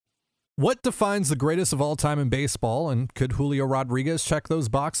What defines the greatest of all time in baseball, and could Julio Rodriguez check those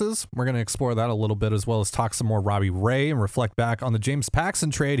boxes? We're going to explore that a little bit, as well as talk some more Robbie Ray and reflect back on the James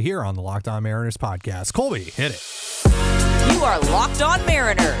Paxton trade here on the Locked On Mariners podcast. Colby, hit it. You are Locked On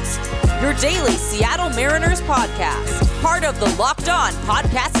Mariners, your daily Seattle Mariners podcast, part of the Locked On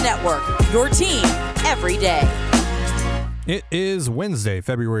Podcast Network, your team every day. It is Wednesday,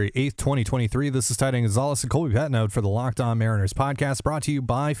 February 8th, 2023. This is Titan Gonzalez and Colby Patnode for the Locked On Mariners podcast, brought to you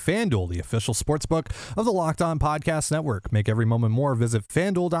by FanDuel, the official sportsbook of the Locked On Podcast Network. Make every moment more. Visit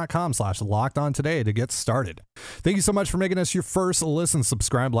FanDuel.com/LockedOn today to get started. Thank you so much for making us your first listen.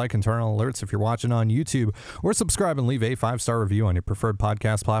 Subscribe, like, and turn on alerts if you're watching on YouTube, or subscribe and leave a 5-star review on your preferred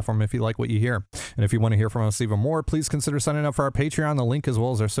podcast platform if you like what you hear. And if you want to hear from us even more, please consider signing up for our Patreon. The link, as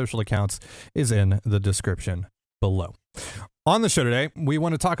well as our social accounts, is in the description below. On the show today, we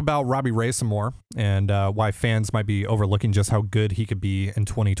want to talk about Robbie Ray some more and why fans might be overlooking just how good he could be in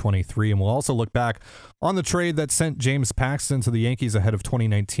 2023. And we'll also look back on the trade that sent James Paxton to the Yankees ahead of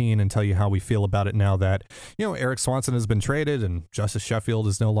 2019 and tell you how we feel about it now that, Erik Swanson has been traded and Justice Sheffield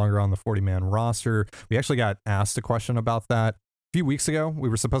is no longer on the 40-man roster. We actually got asked a question about that a few weeks ago. We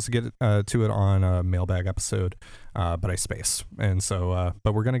were supposed to get to it on a mailbag episode, but I spaced. And so,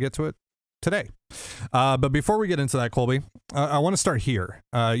 but we're going to get to it today. But before we get into that, Colby, I want to start here.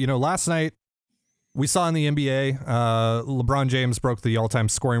 Last night we saw in the NBA, LeBron James broke the all-time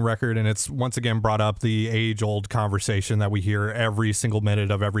scoring record, and it's once again brought up the age-old conversation that we hear every single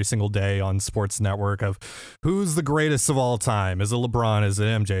minute of every single day on Sports Network of who's the greatest of all time. Is it LeBron? Is it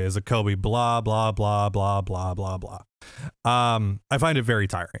MJ? Is it Kobe? Blah, blah, blah, blah, blah, blah, blah. I find it very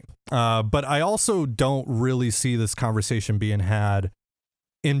tiring. But I also don't really see this conversation being had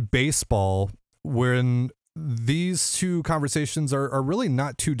in baseball, when these two conversations are really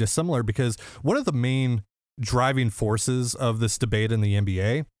not too dissimilar, because one of the main driving forces of this debate in the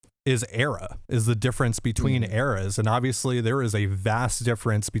NBA is the difference between eras. And obviously there is a vast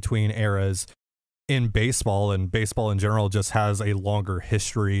difference between eras in baseball, and baseball in general just has a longer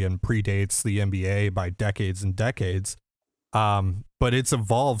history and predates the NBA by decades and decades. But it's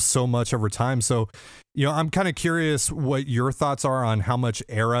evolved so much over time. So, I'm kind of curious what your thoughts are on how much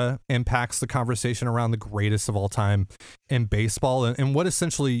era impacts the conversation around the greatest of all time in baseball, and what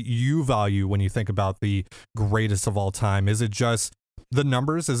essentially you value when you think about the greatest of all time. Is it just the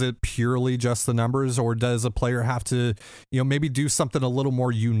numbers? Is it purely just the numbers, or does a player have to, maybe do something a little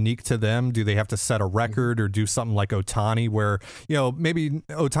more unique to them? Do they have to set a record or do something like Ohtani, where, maybe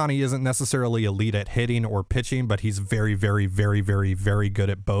Ohtani isn't necessarily elite at hitting or pitching, but he's very, very, very, very, very good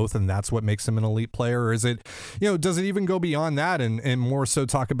at both, and that's what makes him an elite player? Or is it, does it even go beyond that and more so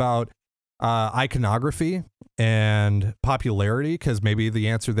talk about iconography and popularity? Because maybe the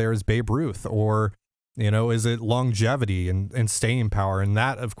answer there is Babe Ruth, or is it longevity and staying power? And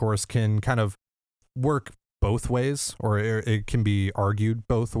that, of course, can kind of work both ways, or it can be argued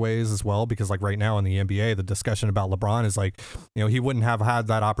both ways as well, because like right now in the NBA, the discussion about LeBron is like, he wouldn't have had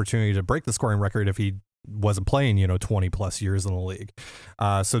that opportunity to break the scoring record if he wasn't playing, 20 plus years in the league.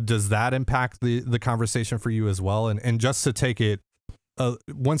 So does that impact the conversation for you as well? And just to take it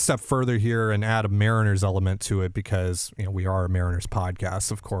one step further here and add a Mariners element to it, because, we are a Mariners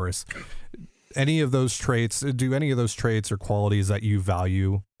podcast, of course. Do any of those traits or qualities that you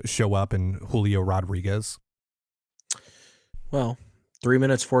value show up in Julio Rodriguez? Well, 3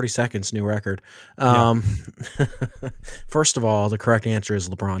 minutes, 40 seconds, new record. First of all, the correct answer is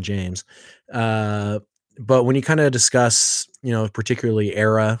LeBron James. But when you kind of discuss, particularly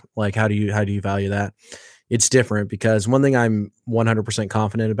era, like how do you value that? It's different, because one thing I'm 100%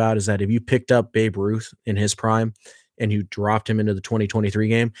 confident about is that if you picked up Babe Ruth in his prime and you dropped him into the 2023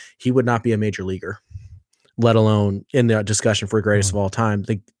 game, he would not be a major leaguer, let alone in the discussion for greatest of all time.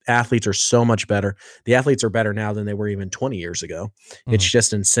 The athletes are so much better. The athletes are better now than they were even 20 years ago. It's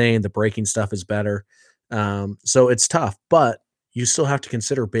just insane. The breaking stuff is better. So it's tough, but you still have to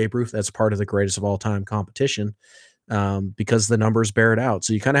consider Babe Ruth as part of the greatest of all time competition, because the numbers bear it out.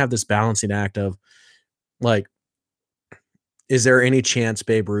 So you kind of have this balancing act of, like, is there any chance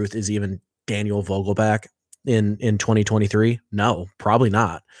Babe Ruth is even Daniel Vogelbach in 2023? No, probably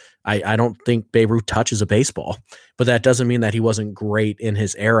not. I don't think Babe Ruth touches a baseball, but that doesn't mean that he wasn't great in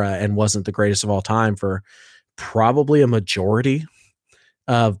his era and wasn't the greatest of all time for probably a majority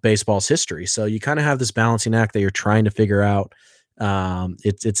of baseball's history. So you kind of have this balancing act that you're trying to figure out.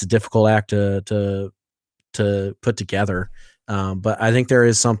 It's a difficult act to put together. But I think there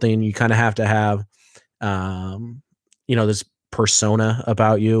is something you kind of have to have, this persona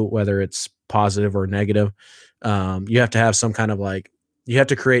about you, whether it's positive or negative. You have to have some kind of you have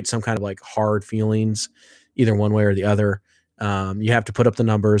to create some kind of hard feelings, either one way or the other. You have to put up the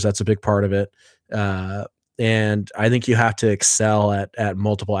numbers. That's a big part of it. And I think you have to excel at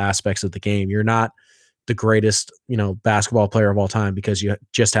multiple aspects of the game. You're not the greatest, basketball player of all time because you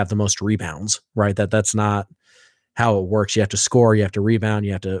just have the most rebounds, right? That's not how it works. You have to score, you have to rebound,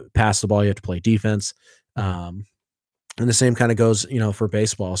 you have to pass the ball, you have to play defense. And the same kind of goes, for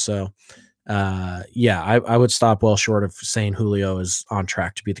baseball. So, I would stop well short of saying Julio is on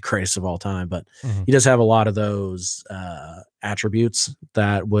track to be the greatest of all time, but he does have a lot of those attributes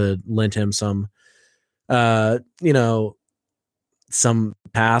that would lend him some, some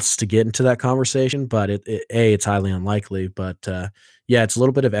paths to get into that conversation, but it's highly unlikely. But it's a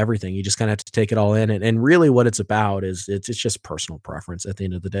little bit of everything. You just kind of have to take it all in, and really what it's about is it's just personal preference at the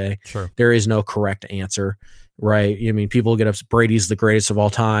end of the day. Sure. There is no correct answer, right? I mean, people get up, Brady's the greatest of all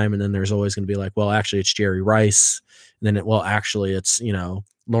time, and then there's always going to be like, well, actually it's Jerry Rice, and then actually it's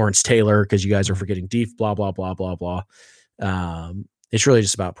Lawrence Taylor, because you guys are forgetting deep, blah blah blah blah blah. It's really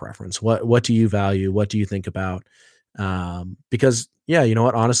just about preference. What do you value? What do you think about? Because you know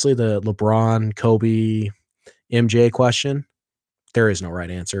what? Honestly, the LeBron, Kobe, MJ question, there is no right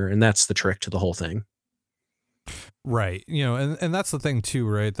answer, and that's the trick to the whole thing. Right. And that's the thing too,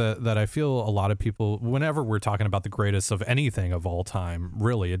 right? That I feel a lot of people, whenever we're talking about the greatest of anything of all time,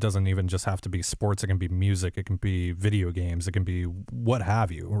 really, it doesn't even just have to be sports. It can be music. It can be video games. It can be what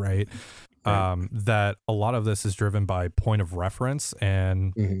have you, right? That a lot of this is driven by point of reference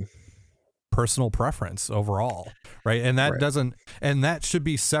and personal preference overall, right? And that and that should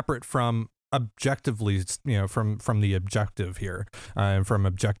be separate from objectively, from the objective here, and from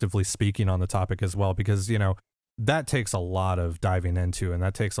objectively speaking on the topic as well, because that takes a lot of diving into, and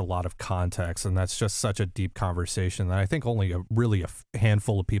that takes a lot of context, and that's just such a deep conversation that I think only a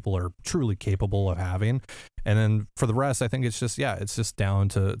handful of people are truly capable of having. And then for the rest, I think it's just down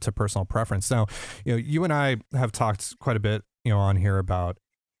to personal preference. Now, you and I have talked quite a bit, on here about,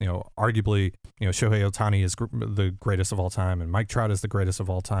 arguably, Shohei Ohtani is the greatest of all time, and Mike Trout is the greatest of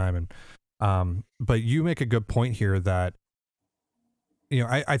all time, and but you make a good point here that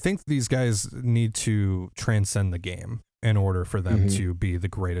I think these guys need to transcend the game in order for them to be the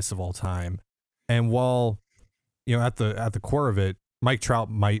greatest of all time. And while, at the core of it, Mike Trout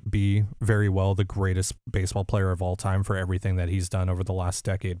might be very well the greatest baseball player of all time for everything that he's done over the last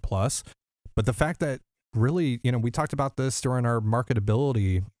decade plus. But the fact that really, we talked about this during our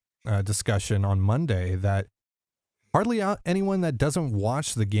marketability discussion on Monday, that hardly anyone that doesn't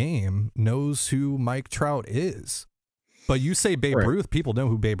watch the game knows who Mike Trout is. But you say Babe Ruth, people know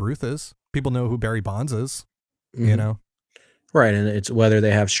who Babe Ruth is. People know who Barry Bonds is, Right, and it's whether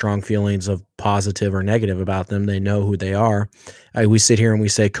they have strong feelings of positive or negative about them, they know who they are. We sit here and we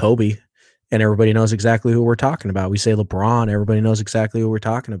say Kobe, and everybody knows exactly who we're talking about. We say LeBron, everybody knows exactly who we're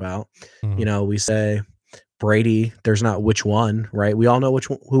talking about. We say Brady, there's not which one, right? We all know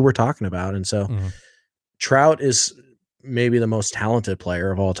who we're talking about. And so Trout is maybe the most talented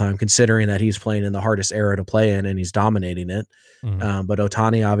player of all time, considering that he's playing in the hardest era to play in and he's dominating it. But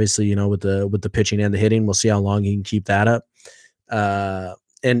Ohtani, obviously, with the pitching and the hitting, we'll see how long he can keep that up.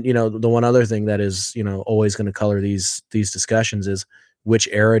 And the one other thing that is, always going to color these discussions is which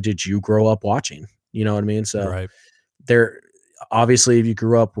era did you grow up watching? You know what I mean? So obviously, if you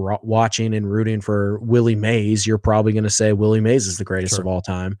grew up watching and rooting for Willie Mays, you're probably going to say Willie Mays is the greatest of all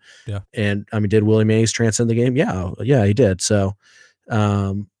time. Yeah. And I mean, did Willie Mays transcend the game? Yeah, he did. So,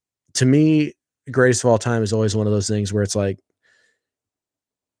 to me, greatest of all time is always one of those things where it's like,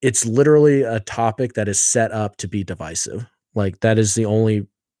 it's literally a topic that is set up to be divisive. Like that's the only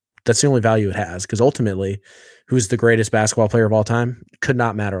value it has. Because ultimately, who's the greatest basketball player of all time could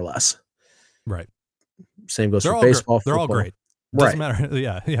not matter less. Right. Same goes for baseball. They're all great. Doesn't matter.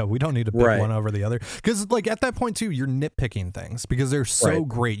 Yeah. We don't need to pick one over the other, because at that point too, you're nitpicking things because they're so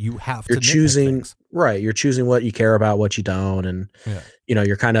great. You have to choosing things. Right. You're choosing what you care about, what you don't, and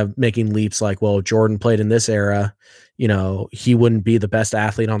you're kind of making leaps. Like, well, Jordan played in this era. He wouldn't be the best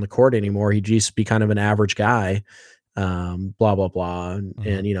athlete on the court anymore. He'd just be kind of an average guy. Blah blah blah.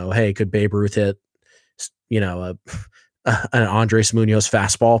 And hey, could Babe Ruth hit an Andres Munoz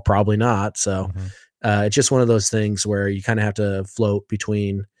fastball? Probably not. So. It's just one of those things where you kind of have to float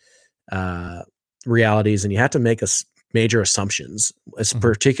between realities, and you have to make major assumptions,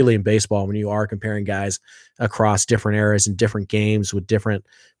 particularly in baseball, when you are comparing guys across different eras and different games with different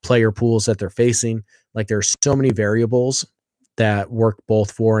player pools that they're facing. Like, there's so many variables that work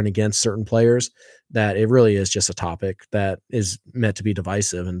both for and against certain players that it really is just a topic that is meant to be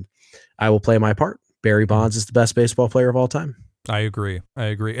divisive. And I will play my part. Barry Bonds is the best baseball player of all time. I agree.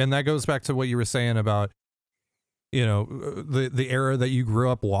 And that goes back to what you were saying about, the era that you grew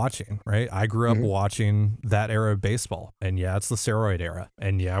up watching, right? I grew up watching that era of baseball, and yeah, it's the steroid era,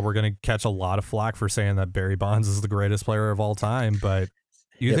 and yeah, we're gonna catch a lot of flack for saying that Barry Bonds is the greatest player of all time, but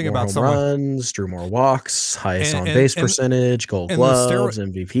you think about someone runs, drew more walks, highest on base percentage, Gold Gloves,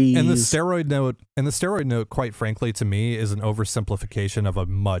 MVPs, and the steroid note, quite frankly, to me, is an oversimplification of a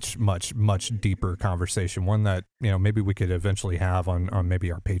much, much, much deeper conversation. One that maybe we could eventually have on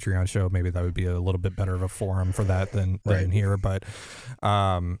maybe our Patreon show. Maybe that would be a little bit better of a forum for that than here. But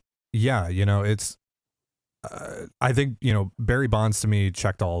it's. I think Barry Bonds to me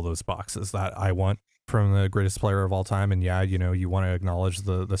checked all of those boxes that I want from the greatest player of all time. And yeah, you want to acknowledge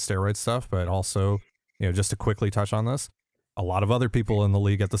the steroid stuff, but also, just to quickly touch on this, a lot of other people in the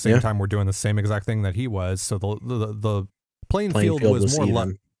league at the same time were doing the same exact thing that he was. So the playing field was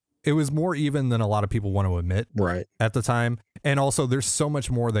more it was more even than a lot of people want to admit at the time. And also there's so much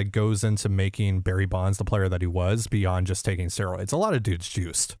more that goes into making Barry Bonds the player that he was beyond just taking steroids. A lot of dudes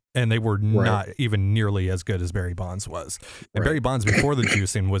juiced, and they were not even nearly as good as Barry Bonds was. And Barry Bonds before the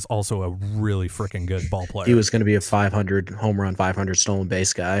juicing was also a really freaking good ball player. He was going to be a 500 home run, 500 stolen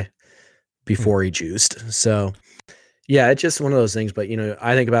base guy before he juiced. So yeah, it's just one of those things. But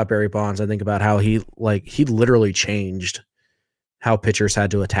I think about Barry Bonds. I think about how he literally changed how pitchers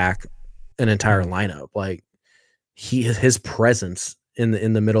had to attack an entire lineup. Like his presence in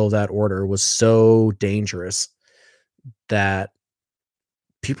the middle of that order was so dangerous that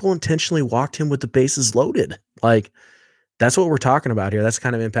people intentionally walked him with the bases loaded. Like that's what we're talking about here. That's the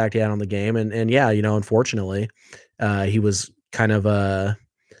kind of impact he had on the game. And yeah, unfortunately, he was kind of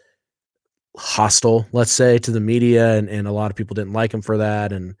hostile, let's say, to the media, and a lot of people didn't like him for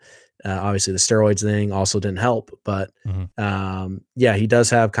that. And obviously the steroids thing also didn't help, but he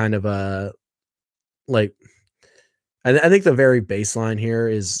does have kind of a I think the very baseline here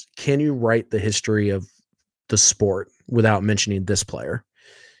is, can you write the history of the sport without mentioning this player?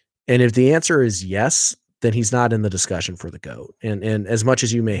 And if the answer is yes, then he's not in the discussion for the GOAT. And as much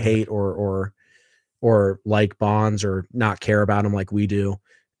as you may hate or like Bonds or not care about him like we do,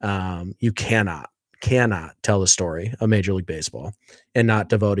 you cannot tell the story of Major League Baseball and not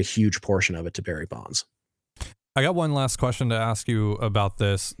devote a huge portion of it to Barry Bonds. I got one last question to ask you about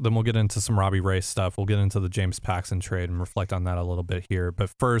this. Then we'll get into some Robbie Ray stuff. We'll get into the James Paxton trade and reflect on that a little bit here. But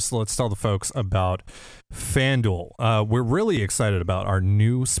first, let's tell the folks about FanDuel. We're really excited about our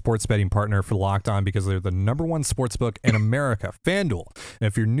new sports betting partner for Locked On because they're the #1 sportsbook in America, FanDuel. And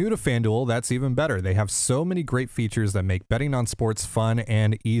if you're new to FanDuel, that's even better. They have so many great features that make betting on sports fun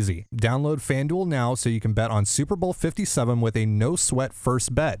and easy. Download FanDuel now so you can bet on Super Bowl 57 with a no-sweat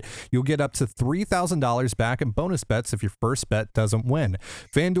first bet. You'll get up to $3,000 back in bonus bets if your first bet doesn't win.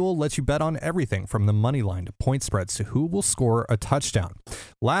 FanDuel lets you bet on everything from the money line to point spreads to who will score a touchdown.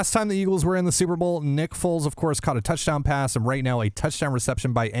 Last time the Eagles were in the Super Bowl, Nick Foles, of course, caught a touchdown pass, and right now a touchdown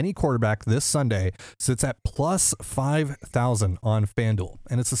reception by any quarterback this Sunday sits at plus 5,000 on FanDuel.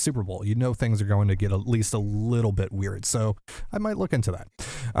 And it's the Super Bowl. Things are going to get at least a little bit weird, so I might look into that.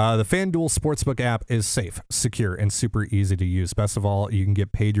 The FanDuel Sportsbook app is safe, secure, and super easy to use. Best of all, you can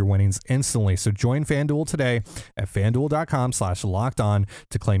get paid your winnings instantly. So join FanDuel today at FanDuel.com/lockedon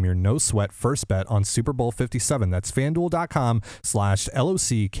to claim your no sweat first bet on Super Bowl 57. That's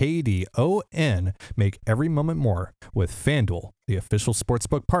FanDuel.com/LOCKEDON. Make every moment more with FanDuel, the official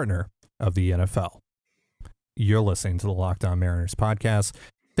sportsbook partner of the NFL. You're listening to the Locked On Mariners podcast.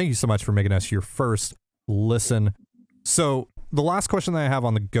 Thank you so much for making us your first listen. So the last question that I have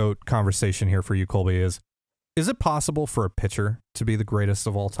on the GOAT conversation here for you, Colby, is it possible for a pitcher to be the greatest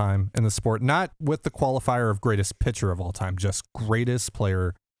of all time in the sport? Not with the qualifier of greatest pitcher of all time, just greatest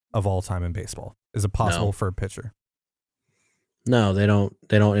player of all time in baseball. Is it possible for a pitcher? No, they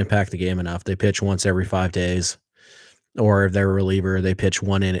don't impact the game enough. They pitch once every 5 days. Or if they're a reliever, they pitch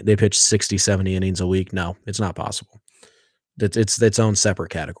 60, 70 innings a week. No, it's not possible. It's its own separate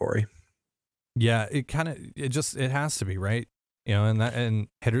category. Yeah, it has to be, right? And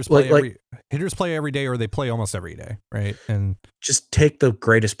hitters play every day, or they play almost every day, right? And just take the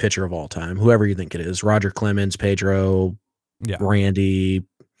greatest pitcher of all time, whoever you think it is, Roger Clemens, Pedro, Randy,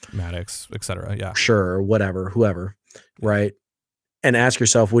 Maddox, etc. Yeah, sure, whatever, whoever, right? And ask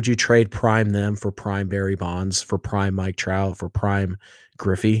yourself, would you trade prime them for prime Barry Bonds, for prime Mike Trout, for prime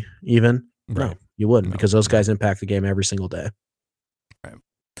Griffey even? Right. No, you wouldn't, because those guys impact the game every single day. Right.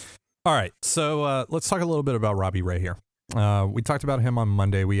 All right, so let's talk a little bit about Robbie Ray here. We talked about him on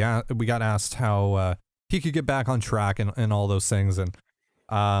Monday. We got asked how he could get back on track and all those things. And,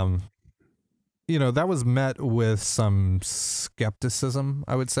 that was met with some skepticism,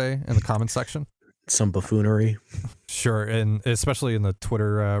 I would say, in the comment section. some buffoonery. Sure, and especially in the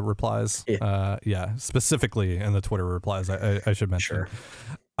Twitter replies. Yeah, specifically in the Twitter replies, I should mention. Sure.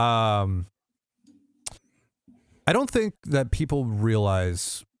 I don't think that people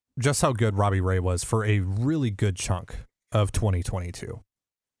realize just how good Robbie Ray was for a really good chunk of 2022.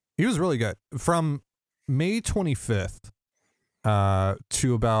 He was really good. From May 25th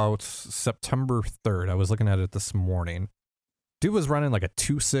to about September 3rd, I was looking at it this morning. Dude was running like a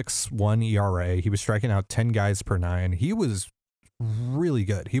 2.61 ERA. He was striking out 10 guys per nine. He was really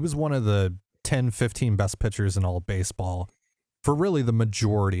good. He was one of the 10, 15 best pitchers in all of baseball for really the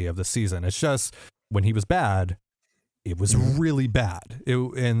majority of the season. It's just when he was bad, it was really bad.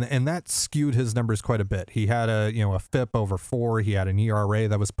 And that skewed his numbers quite a bit. He had a FIP over 4. He had an ERA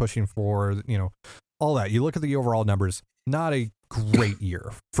that was pushing 4, all that. You look at the overall numbers, not a great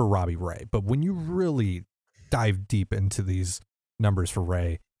year for Robbie Ray. But when you really dive deep into these numbers for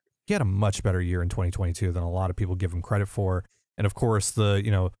Ray, he had a much better year in 2022 than a lot of people give him credit for. And of course,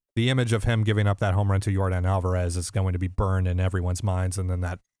 the image of him giving up that home run to Yordan Alvarez is going to be burned in everyone's minds. And then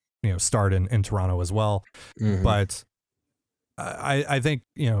that, start in Toronto as well. Mm-hmm. But I think,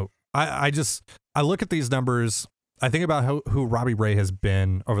 I look at these numbers. I think about who Robbie Ray has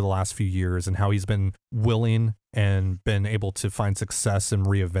been over the last few years and how he's been willing and been able to find success in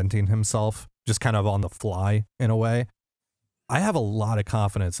reinventing himself just kind of on the fly in a way. I have a lot of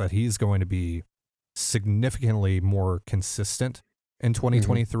confidence that he's going to be significantly more consistent in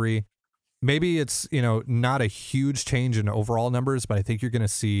 2023. Mm-hmm. Maybe it's, not a huge change in overall numbers, but I think you're going to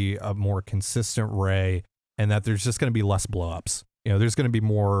see a more consistent Ray and that there's just going to be less blowups. There's going to be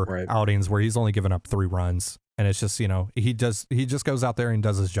more outings where he's only given up 3 runs. And it's just, he just goes out there and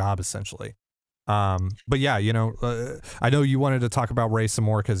does his job essentially. But yeah, I know you wanted to talk about Ray some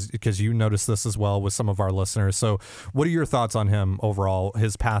more because you noticed this as well with some of our listeners. So what are your thoughts on him overall,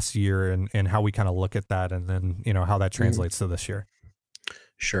 his past year and how we kind of look at that and then, how that translates to this year?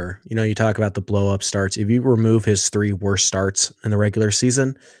 Sure. You talk about the blow up starts. If you remove his 3 worst starts in the regular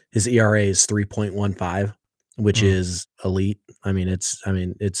season, his ERA is 3.15, which is elite.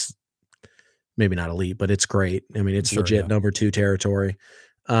 It's maybe not elite, but it's great. It's legit number 2 territory.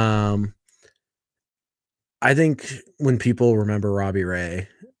 I think when people remember Robbie Ray,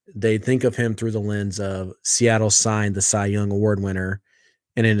 they think of him through the lens of Seattle signed the Cy Young Award winner.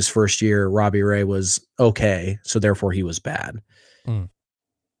 And in his first year, Robbie Ray was okay. So therefore he was bad.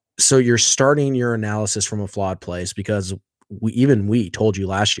 So you're starting your analysis from a flawed place because we told you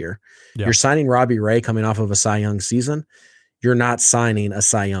last year, you're signing Robbie Ray coming off of a Cy Young season. You're not signing a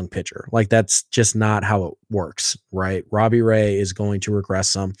Cy Young pitcher. Like that's just not how it works, right? Robbie Ray is going to regress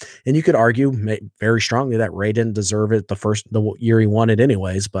some. And you could argue very strongly that Ray didn't deserve it the year he won it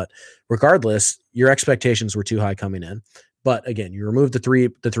anyways. But regardless, your expectations were too high coming in. But again, you remove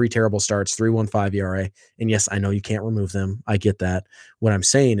the three terrible starts, 3.15 ERA. And yes, I know you can't remove them. I get that. What I'm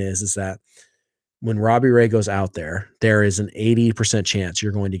saying is that when Robbie Ray goes out there, there is an 80% chance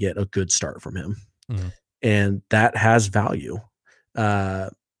you're going to get a good start from him. Mm-hmm. And that has value.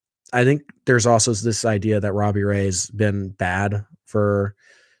 I think there's also this idea that Robbie Ray's been bad for,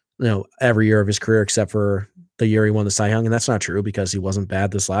 every year of his career, except for the year he won the Cy Young. And that's not true because he wasn't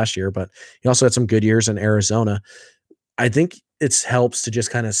bad this last year, but he also had some good years in Arizona. I think it helps to just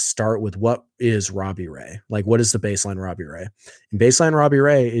kind of start with what is Robbie Ray? Like, what is the baseline Robbie Ray? And baseline Robbie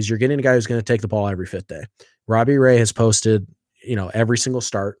Ray is you're getting a guy who's going to take the ball every 5th day. Robbie Ray has posted, every single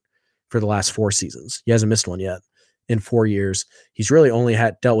start for the last 4 seasons. He hasn't missed one yet in 4 years. He's really only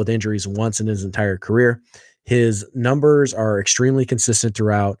dealt with injuries once in his entire career. His numbers are extremely consistent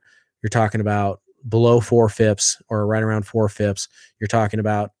throughout. You're talking about below 4 FIPs or right around 4 FIPs. You're talking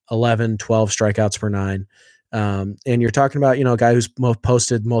about 11, 12 strikeouts per 9. And you're talking about, a guy who's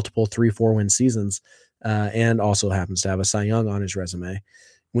posted multiple 3-4 win seasons and also happens to have a Cy Young on his resume.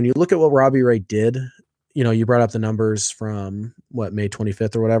 When you look at what Robbie Ray did, you brought up the numbers from May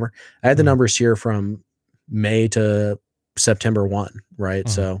 25th or whatever. I had the numbers here from May to September 1, right?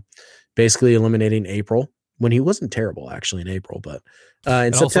 So basically eliminating April when he wasn't terrible actually in April, but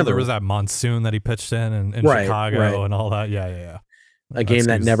in September also there was that monsoon that he pitched in Chicago and all that. Yeah. A game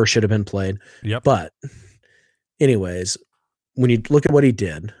that never should have been played. Yep. But anyways, when you look at what he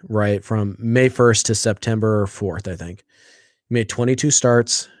did, right, from May 1st to September 4th, I think, he made 22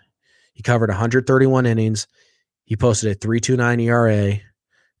 starts. He covered 131 innings. He posted a 3.29 ERA,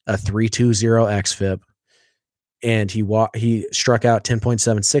 a 3.20 xFIP, and he struck out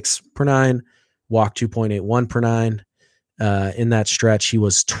 10.76 per 9, walked 2.81 per 9. In that stretch, he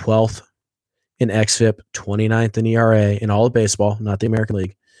was 12th in xFIP, 29th in ERA in all of baseball, not the American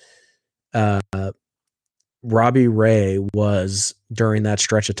League. Robbie Ray was, during that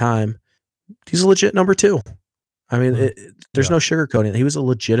stretch of time, He's a legit number 2. I mean, there's no sugarcoating it. He was a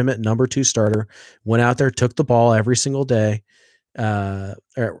legitimate number 2 starter. Went out there, took the ball every single day,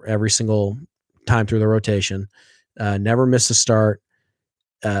 every single time through the rotation. Never missed a start.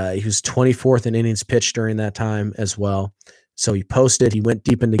 He was 24th in innings pitched during that time as well. So he posted. He went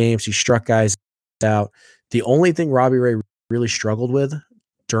deep into games. He struck guys out. The only thing Robbie Ray really struggled with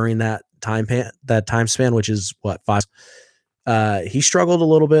during that time span, which is what, 5. He struggled a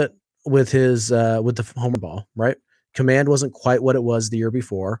little bit with his with the home ball, right? Command wasn't quite what it was the year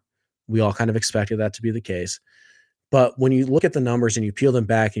before. We all kind of expected that to be the case. But when you look at the numbers and you peel them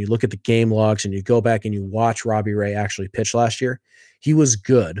back and you look at the game logs and you go back and you watch Robbie Ray actually pitch last year, he was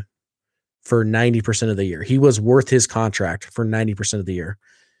good for 90% of the year. He was worth his contract for 90% of the year.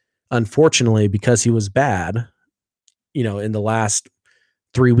 Unfortunately, because he was bad, in the last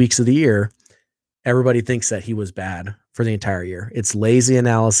 3 weeks of the year, everybody thinks that he was bad for the entire year. It's lazy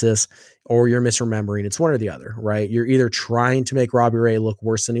analysis or you're misremembering. It's one or the other, right? You're either trying to make Robbie Ray look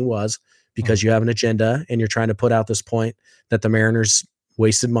worse than he was because you have an agenda and you're trying to put out this point that the Mariners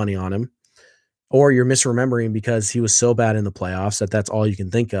wasted money on him, or you're misremembering because he was so bad in the playoffs that that's all you can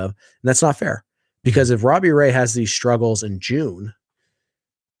think of. And that's not fair, because if Robbie Ray has these struggles in June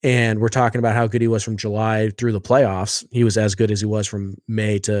and we're talking about how good he was from July through the playoffs, he was as good as he was from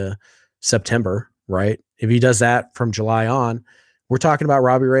May to September, right? If he does that from July on, we're talking about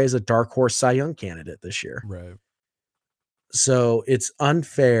Robbie Ray as a dark horse Cy Young candidate this year. Right. So it's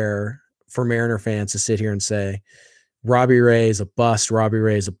unfair for Mariner fans to sit here and say, Robbie Ray is a bust. Robbie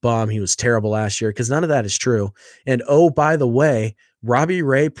Ray is a bum. He was terrible last year, because none of that is true. And oh, by the way, Robbie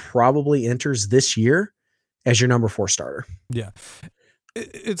Ray probably enters this year as your number 4 starter. Yeah.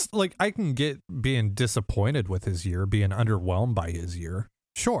 It's like, I can get being disappointed with his year, being underwhelmed by his year.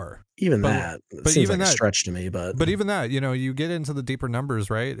 Sure. Even that seems like a stretch to me, but even that, you get into the deeper numbers,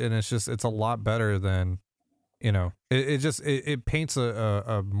 right? And it's a lot better than, it paints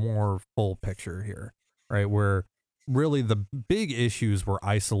a more full picture here, right? Where really the big issues were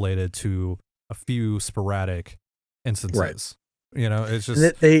isolated to a few sporadic instances. Right. It's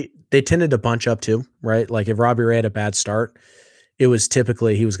just they tended to bunch up too, right? Like if Robbie Ray had a bad start, it was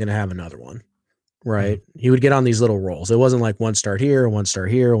typically he was going to have another one, right? Mm-hmm. He would get on these little rolls. It wasn't like one start here, one start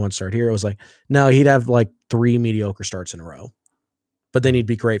here, one start here. It was like, no, he'd have like 3 mediocre starts in a row, but then he'd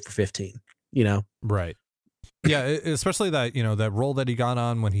be great for 15, Right. Yeah. Especially that, that role that he got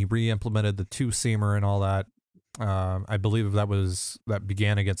on when he re-implemented the 2-seamer and all that. I believe that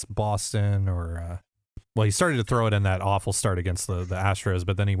began against Boston, or well, he started to throw it in that awful start against the Astros,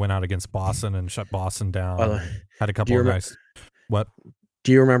 but then he went out against Boston and shut Boston down. Had a couple of nice. What?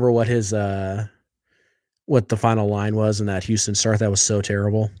 Do you remember what his what the final line was in that Houston start that was so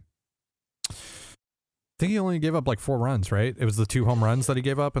terrible? I think he only gave up like 4 runs, right? It was the 2 home runs that he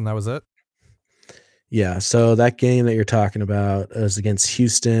gave up, and that was it. Yeah. So that game that you're talking about was against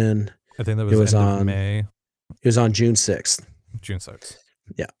Houston. I think that was end of May. It was on June 6th. June 6th.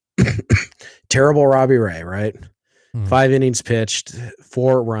 Yeah. Terrible Robbie Ray, right? 5 innings pitched,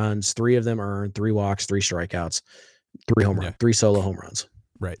 4 runs, 3 of them earned, 3 walks, 3 strikeouts, 3 home runs, 3 solo home runs.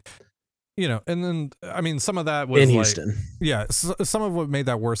 Right. And then, I mean, some of that was in Houston. Yeah. Some of what made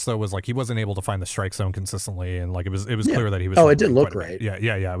that worse though was like he wasn't able to find the strike zone consistently, and like it was clear that he was. Oh, it didn't look great. Yeah.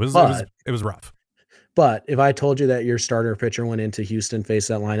 It was rough. But if I told you that your starter pitcher went into Houston, faced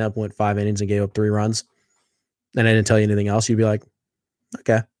that lineup, went 5 innings and gave up 3 runs, and I didn't tell you anything else, you'd be like,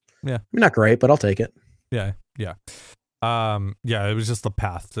 okay. Yeah. Not great, but I'll take it. Yeah. Yeah. It was just the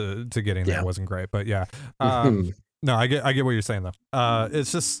path to getting there wasn't great, but yeah. No, I get what you're saying though.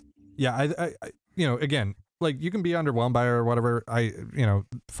 It's just, I again, like you can be underwhelmed by or whatever.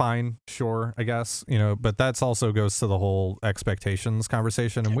 Fine, sure, I guess, but that's also goes to the whole expectations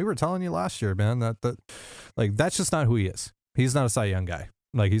conversation. And we were telling you last year, man, that like, that's just not who he is. He's not a Cy Young guy.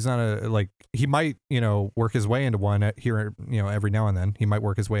 Like he's not he might, work his way into one here, every now and then. He might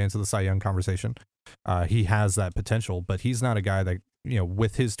work his way into the Cy Young conversation. He has that potential, but he's not a guy that,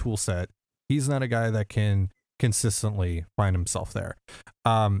 with his tool set, he's not a guy that can consistently find himself there.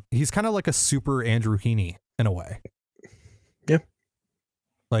 He's kind of like a super Andrew Heaney in a way. Yeah.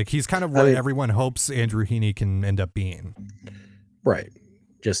 Like he's kind of what everyone hopes Andrew Heaney can end up being. Right.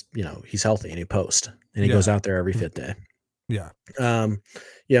 Just, he's healthy and he posts and he goes out there every 5th day. Yeah.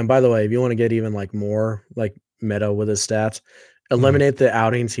 And by the way, if you want to get even like more like meta with his stats, eliminate the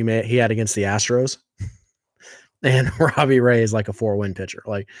outings he had against the Astros, and Robbie Ray is like a 4-win pitcher.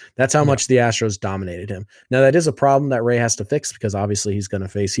 Like that's how much the Astros dominated him. Now that is a problem that Ray has to fix, because obviously he's going to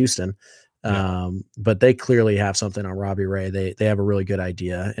face Houston. But they clearly have something on Robbie Ray. They have a really good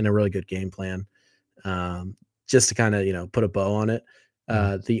idea and a really good game plan, just to kind of, put a bow on it.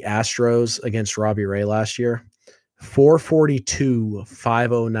 The Astros against Robbie Ray last year, 442,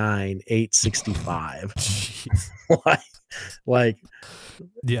 509, 865. like,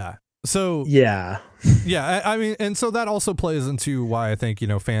 yeah. So yeah. I mean, and so that also plays into why I think,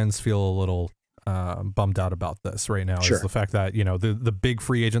 fans feel a little bummed out about this right now is the fact that, the big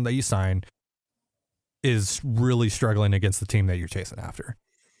free agent that you sign is really struggling against the team that you're chasing after.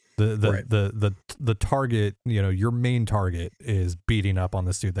 The target, your main target is beating up on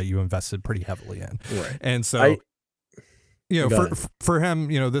this dude that you invested pretty heavily in. Right. And so, for him,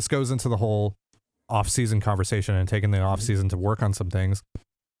 this goes into the whole off-season conversation and taking the off-season to work on some things.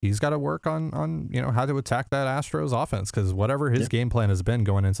 He's got to work on how to attack that Astros offense, because whatever his game plan has been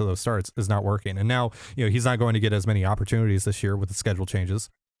going into those starts is not working. And now, he's not going to get as many opportunities this year with the schedule changes.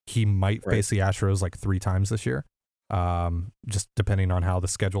 He might face the Astros like 3 times this year, just depending on how the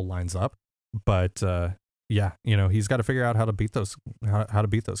schedule lines up. But he's got to figure out how to beat those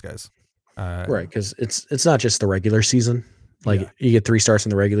guys. Right, because it's not just the regular season. Like you get 3 starts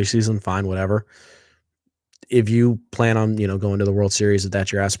in the regular season, fine, whatever. If you plan on, going to the World Series, if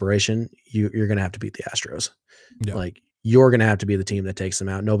that's your aspiration, you're going to have to beat the Astros. Yeah. Like you're going to have to be the team that takes them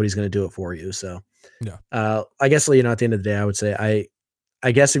out. Nobody's going to do it for you. So, I guess, at the end of the day, I would say,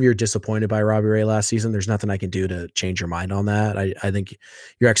 I guess if you're disappointed by Robbie Ray last season, there's nothing I can do to change your mind on that. I think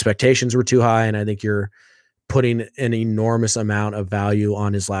your expectations were too high, and I think you're putting an enormous amount of value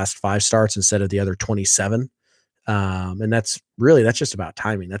on his last 5 starts instead of the other 27. And that's just about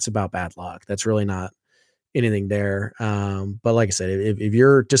timing. That's about bad luck. That's really not anything there. But like I said, if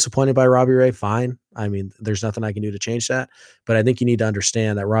you're disappointed by Robbie Ray, fine. I mean, there's nothing I can do to change that. But I think you need to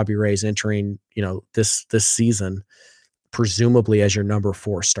understand that Robbie Ray is entering, this season presumably as your number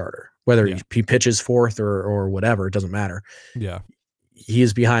 4 starter. Whether he pitches 4th or whatever, it doesn't matter. Yeah. He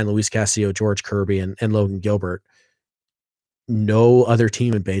is behind Luis Castillo, George Kirby, and Logan Gilbert. No other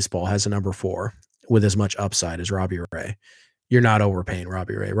team in baseball has a number 4 with as much upside as Robbie Ray. You're not overpaying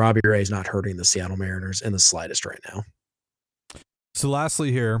Robbie Ray. Robbie Ray is not hurting the Seattle Mariners in the slightest right now. So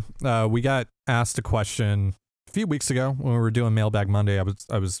lastly here, we got asked a question a few weeks ago when we were doing Mailbag Monday. I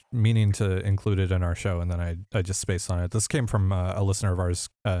was meaning to include it in our show, and then I just spaced on it. This came from a listener of ours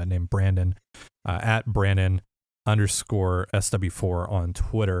named Brandon, at Brandon_SW4 on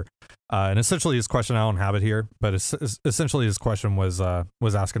Twitter. And essentially his question, I don't have it here, but essentially his question was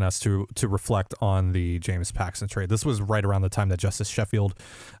asking us to reflect on the James Paxton trade. This was right around the time that Justice Sheffield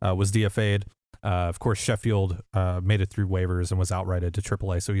was DFA'd. Of course, Sheffield made it through waivers and was outrighted to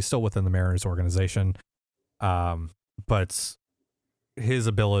AAA, so he's still within the Mariners organization. But his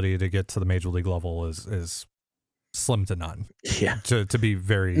ability to get to the major league level is slim to none. Yeah. To be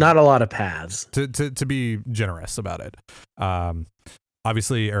very, not a lot of paths. To be generous about it.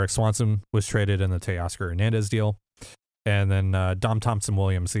 Obviously, Eric Swanson was traded in the Teoscar Hernandez deal, and then Dom Thompson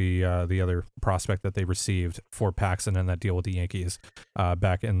Williams, the other prospect that they received for Paxton in that deal with the Yankees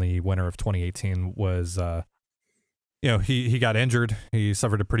back in the winter of 2018, was he got injured. He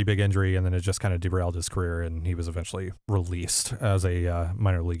suffered a pretty big injury, and then it just kind of derailed his career, and he was eventually released as a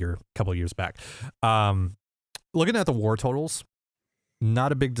minor leaguer a couple of years back. Looking at the WAR totals,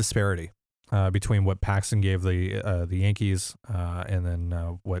 not a big disparity between what Paxton gave the Yankees and then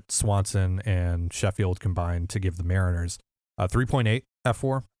what Swanson and Sheffield combined to give the Mariners. 3.8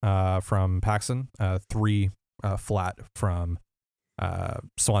 F4 from Paxton, 3 flat from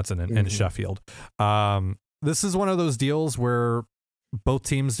Swanson and Sheffield. This is one of those deals where both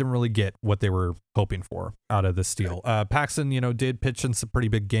teams didn't really get what they were hoping for out of this deal. Paxton, did pitch in some pretty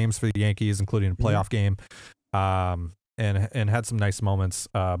big games for the Yankees, including a playoff game. And had some nice moments,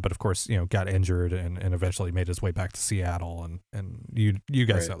 but of course, got injured and eventually made his way back to Seattle, and you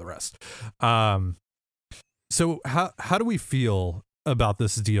guys know the rest. So how do we feel about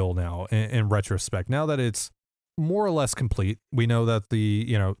this deal now in retrospect? Now that it's more or less complete, we know that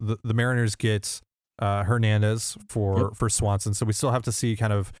the Mariners get Hernandez for Swanson, so we still have to see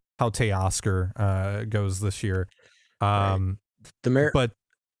kind of how Teoscar goes this year. But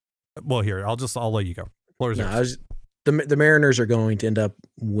here I'll let you go. The Mariners are going to end up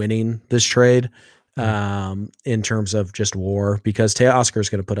winning this trade in terms of just WAR, because Teoscar is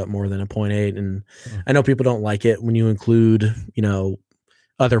going to put up more than a 0.8. And I know people don't like it when you include,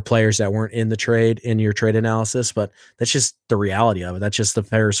 other players that weren't in the trade in your trade analysis, but that's just the reality of it. That's just the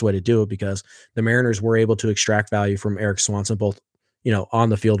fairest way to do it, because the Mariners were able to extract value from Eric Swanson, both, on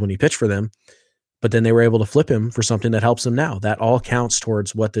the field when he pitched for them, but then they were able to flip him for something that helps them now. That all counts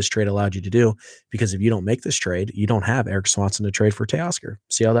towards what this trade allowed you to do, because if you don't make this trade, you don't have Eric Swanson to trade for Teoscar.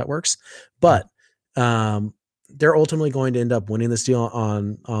 See how that works? But they're ultimately going to end up winning this deal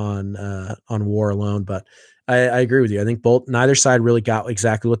on WAR alone. But I agree with you. I think neither side really got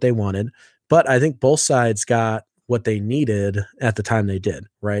exactly what they wanted, but I think both sides got what they needed at the time they did,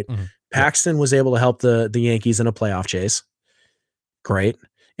 right? Mhm. Paxton was able to help the Yankees in a playoff chase. Great.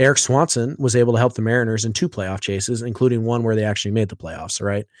 Eric Swanson was able to help the Mariners in 2 playoff chases, including one where they actually made the playoffs,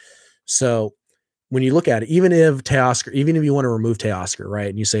 right? So when you look at it, even if you want to remove Teoscar, right,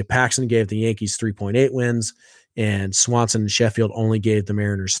 and you say Paxton gave the Yankees 3.8 wins and Swanson and Sheffield only gave the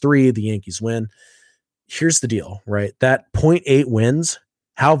Mariners 3, the Yankees win. Here's the deal, right? That 0.8 wins,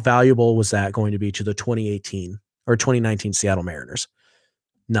 how valuable was that going to be to the 2018 or 2019 Seattle Mariners?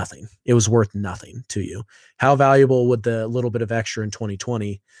 Nothing. It was worth nothing to you. How valuable would the little bit of extra in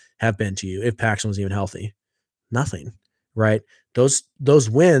 2020 have been to you if Paxton was even healthy? Nothing, right? Those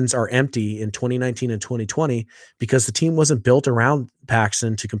wins are empty in 2019 and 2020 because the team wasn't built around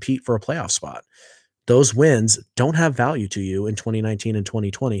Paxton to compete for a playoff spot. Those wins don't have value to you in 2019 and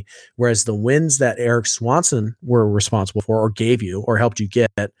 2020, whereas the wins that Eric Swanson were responsible for or gave you or helped you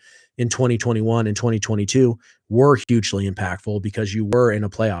get in 2021 and 2022 were hugely impactful because you were in a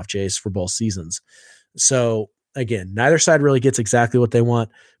playoff chase for both seasons. So again, neither side really gets exactly what they want,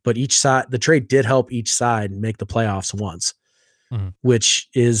 but the trade did help each side make the playoffs once, which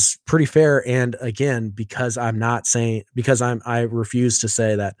is pretty fair. And again, because I refuse to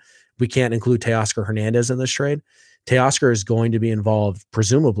say that we can't include Teoscar Hernandez in this trade. Teoscar is going to be involved,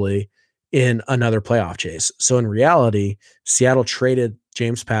 presumably, in another playoff chase. So in reality, Seattle traded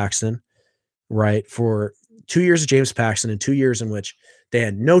James Paxton, right, for 2 years of James Paxton and 2 years in which they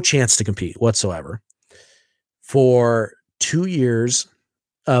had no chance to compete whatsoever, for 2 years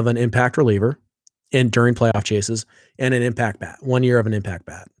of an impact reliever and during playoff chases and an impact bat, 1 year of an impact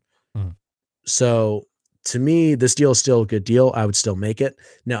bat. So to me, this deal is still a good deal. I would still make it.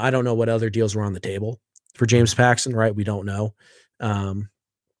 Now, I don't know what other deals were on the table for James Paxton, right? We don't know.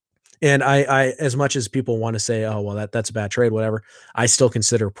 And I, as much as people want to say, oh, well, that's a bad trade, whatever, I still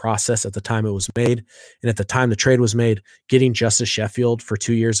consider process at the time it was made. And at the time the trade was made, getting Justice Sheffield for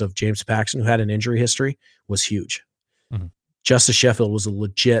 2 years of James Paxton, who had an injury history, was huge. Justice Sheffield was a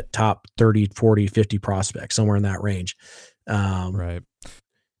legit top 30, 40, 50 prospect, somewhere in that range. Right.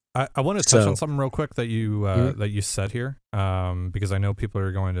 I want to touch on something real quick that you said here, because I know people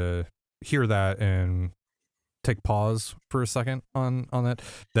are going to hear that and take pause for a second on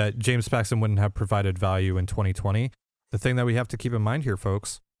that James Paxton wouldn't have provided value in 2020. The thing that we have to keep in mind here,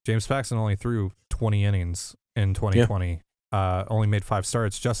 folks, James Paxton only threw 20 innings in 2020, only made 5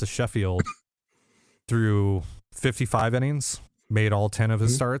 starts. Justice Sheffield threw 55 innings, made all 10 of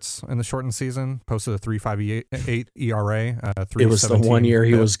his starts in the shortened season, posted a 3.58 ERA. It was the 1 year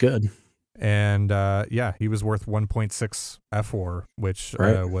he was good. And he was worth 1.6 F4, which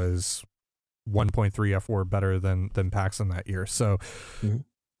was 1.3 F4 better than Paxton that year. So,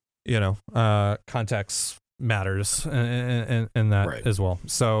 context matters in that as well.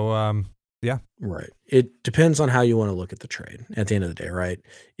 So, right. It depends on how you want to look at the trade at the end of the day, right?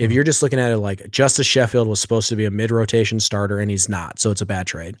 If you're just looking at it like Justice Sheffield was supposed to be a mid-rotation starter and he's not, so it's a bad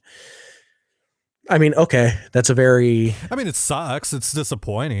trade. I mean, okay, it sucks. It's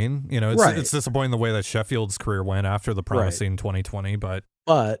disappointing. It's disappointing the way that Sheffield's career went after the promising 2020, but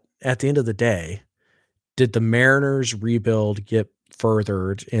at the end of the day, did the Mariners rebuild get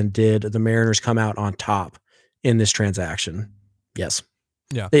furthered, and did the Mariners come out on top in this transaction? Yes.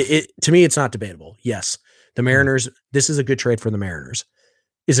 Yeah. To me, it's not debatable. Yes. The Mariners, this is a good trade for the Mariners.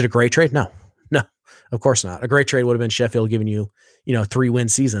 Is it a great trade? No, of course not. A great trade would have been Sheffield giving you, 3-win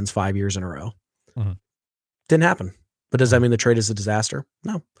seasons 5 years in a row. Didn't happen. But does that mean the trade is a disaster?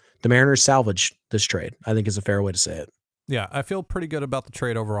 No. The Mariners salvaged this trade, I think is a fair way to say it. Yeah, I feel pretty good about the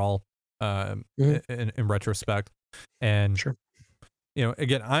trade overall in retrospect. And, sure.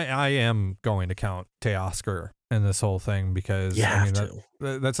 Again, I am going to count Teoscar in this whole thing because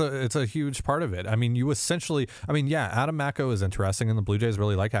it's a huge part of it. I mean, Adam Macko is interesting and the Blue Jays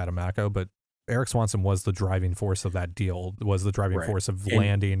really like Adam Macko, but Eric Swanson was the driving force of that deal, was the driving force of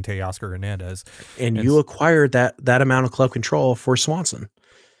landing Teoscar Hernandez. And you acquired that amount of club control for Swanson.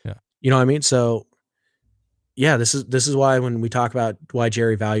 Yeah. You know what I mean? So yeah, this is why when we talk about why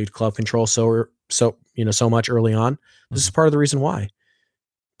Jerry valued club control so much early on, this is part of the reason why.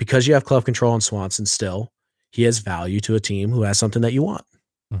 Because you have club control on Swanson still, he has value to a team who has something that you want.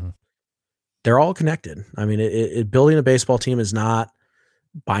 They're all connected. I mean, building a baseball team is not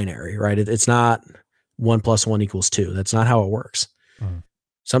binary, right? It's not 1 + 1 = 2. That's not how it works.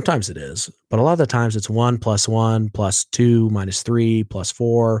 Sometimes it is, but a lot of the times it's 1 + 1 + 2 - 3 +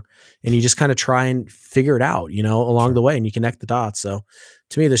 4. And you just kind of try and figure it out, along the way, and you connect the dots. So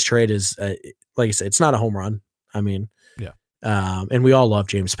to me, this trade is, like I said, it's not a home run. I mean, And we all love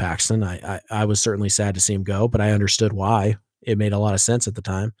James Paxton. I was certainly sad to see him go, but I understood why. It made a lot of sense at the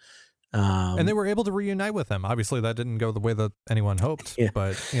time. And they were able to reunite with him. Obviously, that didn't go the way that anyone hoped,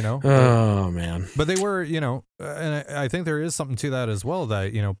 but, man. But they were, and I think there is something to that as well,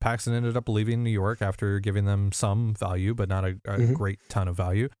 that, Paxton ended up leaving New York after giving them some value, but not a great ton of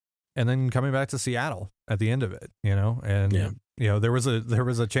value. And then coming back to Seattle at the end of it, and there was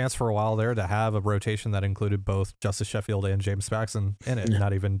a chance for a while there to have a rotation that included both Justice Sheffield and James Paxton in it.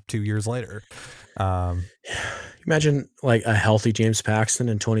 Not even 2 years later. Imagine like a healthy James Paxton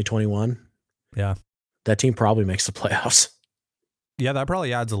in 2021. Yeah, that team probably makes the playoffs. Yeah, that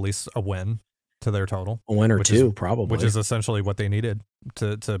probably adds at least a win to their total. A win or two, probably, which is essentially what they needed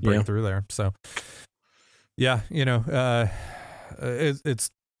to break through there. So, yeah,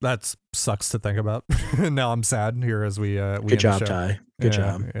 that sucks to think about. Now I'm sad here as we good job, Ty. Good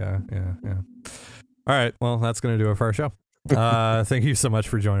job. Yeah. All right, well, that's gonna do it for our show. Thank you so much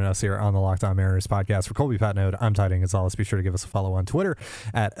for joining us here on the Locked On Mariners podcast. For Colby Patnode, I'm Ty Dane Gonzalez. Be sure to give us a follow on Twitter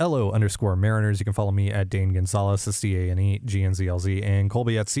at @LO_Mariners. You can follow me at Dane Gonzalez, DaneGNZLZ, and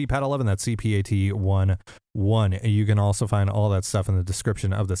Colby at CPAT11, that's CPAT11. You can also find all that stuff in the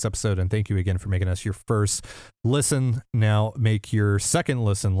description of this episode. And thank you again for making us your first listen. Now make your second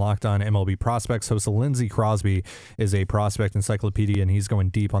listen. Locked On MLB Prospects host Lindsey Crosby is a prospect encyclopedia, and he's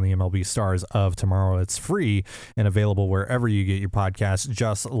going deep on the MLB stars of tomorrow. It's free and available wherever you get your podcasts,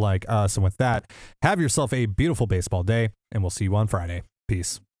 just like us. And with that, have yourself a beautiful baseball day, and we'll see you on Friday.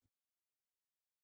 Peace.